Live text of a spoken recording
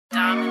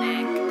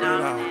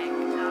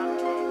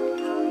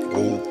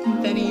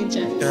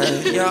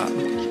Yeah.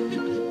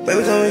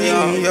 Baby, come hit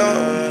me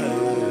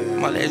up.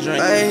 My last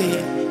drink. Hey,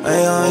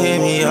 gon' hit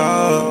me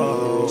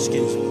up.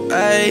 Excuse me.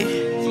 Hey.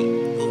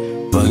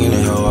 Fucking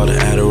that hoe all the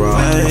Adderall.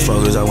 I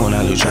focus, I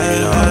wanna lose track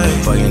it all.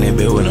 Fucking that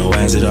bitch with no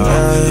ass at all.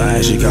 I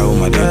actually got with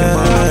my dick and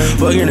ball.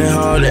 Fucking that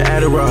hoe all the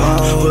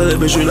Adderall. Pull that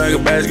bitch shoot like a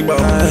basketball.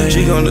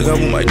 She gon' look up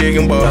with my dick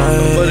and ball.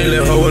 Fucking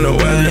that hoe with no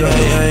ass at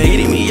all.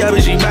 Eating me up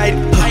and she bite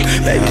it.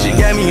 Baby, she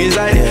got me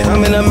excited.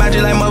 I'm in a match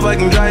like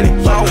motherfucking Johnny.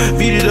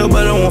 Beat it up,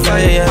 but I won't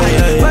fight it.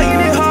 Fucking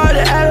that hoe all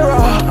the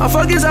Adderall. I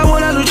focus, I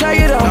wanna lose track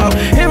it all.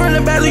 Hit from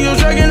the back, you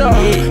tracking off.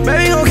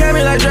 Baby gon' catch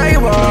me like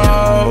Dragon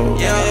Ball.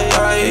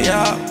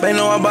 Baby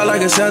know I bought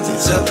like a Celtic.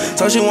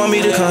 So she want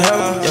me to come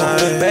help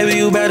her. Baby,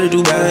 you better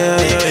do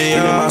better.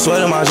 Even my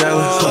sweater, my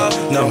jealous.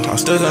 No, I'm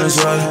still gonna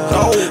sweat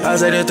it. I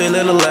say the 3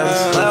 little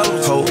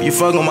levels. Ho, you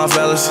fuck with my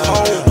fellas.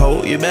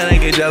 Ho, you better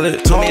get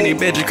jealous. Too many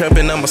bitches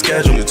creeping on my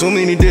schedule. Too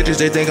many ditches,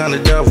 they think I'm the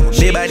devil.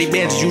 Big body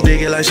benches, you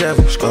dig it like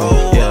Sheffield.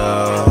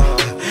 Yeah.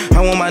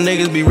 I want my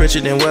niggas be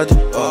richer than wealthy.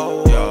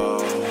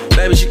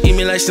 Baby, she eat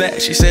me like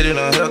snacks, she said it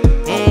unhealthy.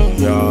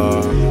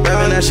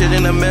 Grabbing that shit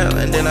in the mail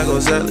and then I go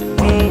sell it.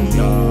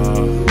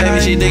 Baby,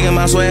 she digging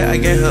my swag, I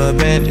get her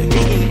abandoned.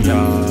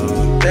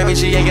 Baby,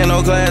 she ain't got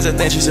no class, I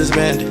think she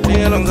suspended.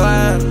 I'm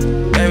glad.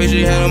 Baby,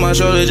 she hand on my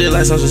shoulder just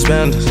like some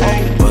suspenders.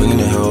 Fucking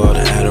the hoe all the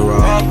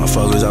Adderall. I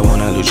focus, I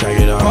wanna lose track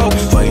it all.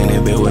 Fucking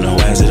that bitch with no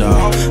ass at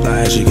all.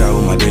 Like she got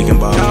with my dick and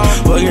ball.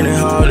 Fucking that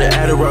hoe all the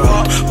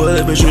Adderall. Pull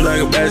that bitch shoot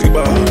like a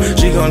basketball.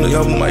 She gon' look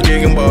up with my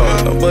dick and ball.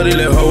 Buddy,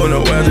 that hoe with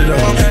no ass at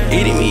all.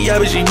 Eating me up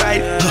and she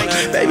bite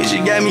it. Baby, she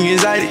got me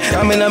excited.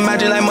 I'm in a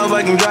match like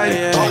motherfucking Johnny.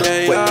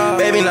 Wait,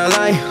 baby, not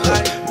lying.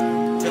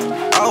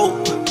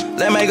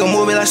 Let's make a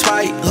movie like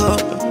Spike.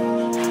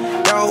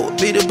 Yo,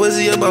 beat the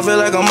pussy up, I feel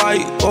like I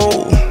might.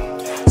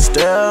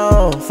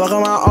 Still,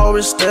 fucking my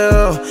orbit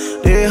still.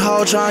 These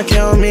hoes tryna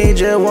kill me,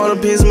 just want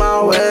a piece of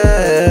my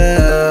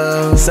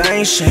will.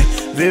 Same shit,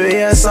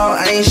 VVS so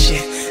ain't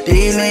shit.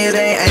 These niggas,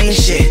 they ain't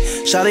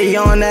shit. Shawty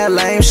on that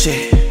lame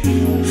shit.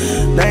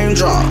 Name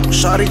drop,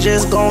 shawty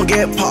just gon'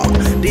 get popped.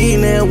 These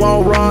niggas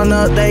won't run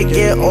up, they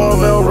get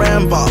Orville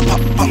Rambo.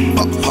 Pop.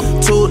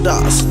 2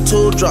 dots,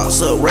 2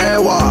 drops of red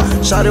wall.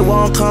 Shawty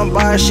won't come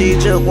by, she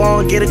just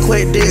won't get a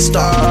quick dick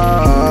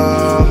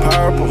star.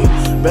 Purple,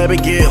 baby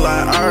get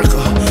like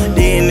Urkel.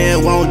 These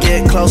niggas won't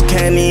get close,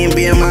 can't even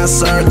be in my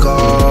circle.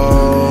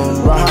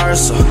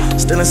 Rehearsal,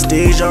 still in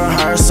stage or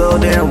rehearsal.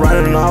 Then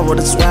running off with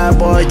a swag,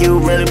 boy, you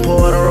really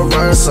pulled a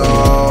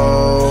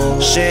reversal.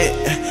 Shit.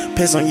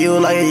 Piss on you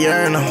like a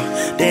urinal.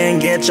 Then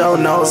get your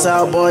notes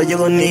out, boy, you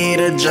gon' need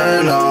a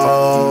journal.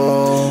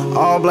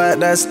 All black,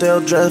 that's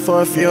still dressed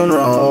for a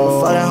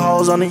funeral. Fucking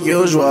hoes on the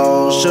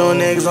usual, shoot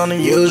niggas on the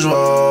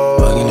usual.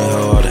 Fucking that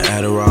hoe all the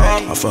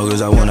Adderall. I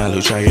focus, I wanna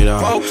lose track it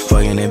all.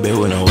 Fucking that bitch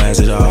with no ass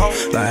at all.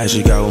 Like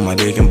she got with my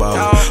dick and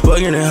ball.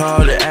 Fucking that hoe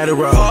all the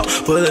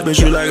Adderall. Pull that bitch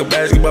shoot like a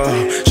basketball.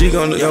 She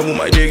gon' look up with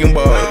my dick and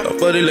ball.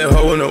 Buddy, that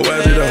hoe with no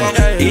ass at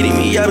all. Eating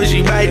me up and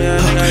she bite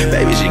it.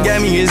 Baby, she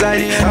got me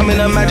excited. I'm in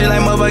a match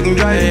like motherfucking Beat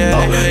it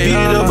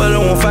up, but I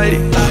won't fight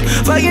it.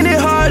 Fucking it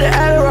hard, the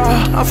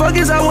Adderall. I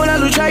focus, I wanna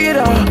lose track it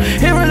all.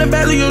 Hit from the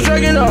back, you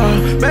tracking off.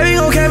 Baby,